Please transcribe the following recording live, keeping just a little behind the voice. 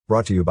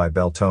Brought to you by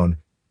Beltone,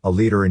 a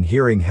leader in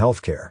hearing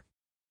healthcare.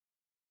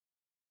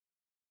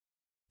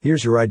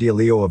 Here's your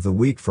Idealeo of the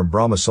week from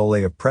Brahma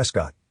Soleil of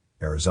Prescott,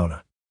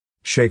 Arizona.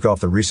 Shake off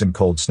the recent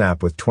cold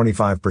snap with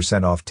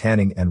 25% off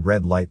tanning and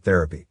red light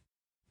therapy.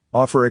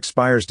 Offer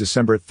expires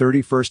December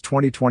 31,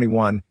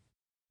 2021.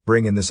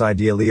 Bring in this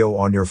Idealeo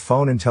on your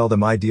phone and tell them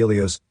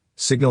Idealeos,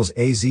 Signals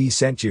AZ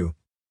sent you.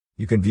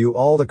 You can view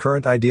all the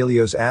current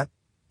Idealeos at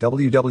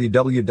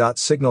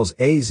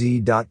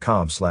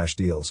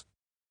www.signalsaz.com/deals.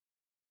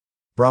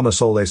 Brahma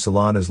Soleil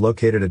Salon is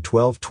located at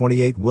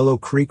 1228 Willow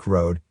Creek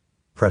Road,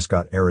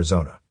 Prescott,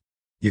 Arizona.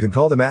 You can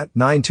call them at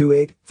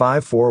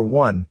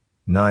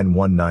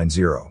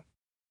 928-541-9190.